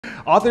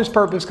Author's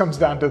purpose comes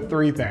down to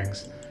three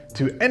things: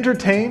 to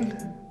entertain,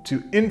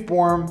 to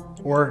inform,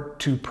 or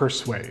to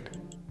persuade,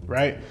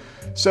 right?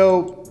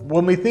 So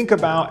when we think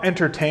about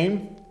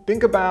entertain,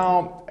 think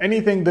about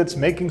anything that's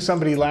making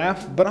somebody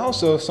laugh, but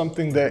also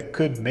something that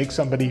could make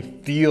somebody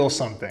feel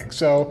something.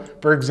 So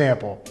for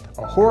example,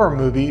 a horror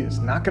movie is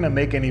not gonna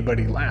make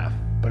anybody laugh,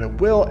 but it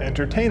will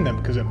entertain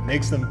them because it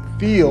makes them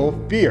feel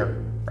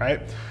fear,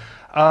 right?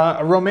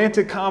 A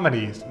romantic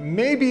comedy,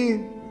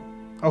 maybe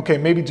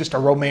just a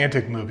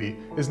romantic movie,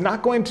 is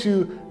not going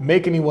to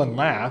make anyone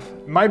laugh.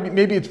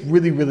 Maybe it's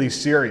really, really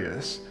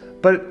serious,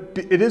 but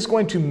it is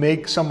going to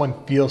make someone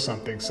feel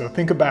something. So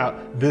think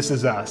about This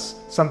Is Us,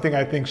 something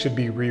I think should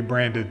be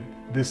rebranded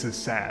This Is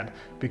Sad,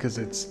 because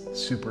it's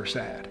super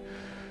sad.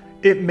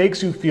 It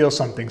makes you feel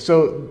something.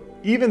 So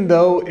even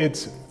though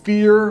it's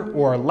fear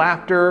or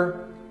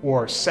laughter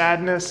or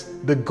sadness,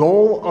 the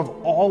goal of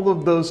all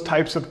of those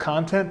types of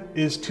content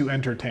is to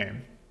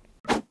entertain.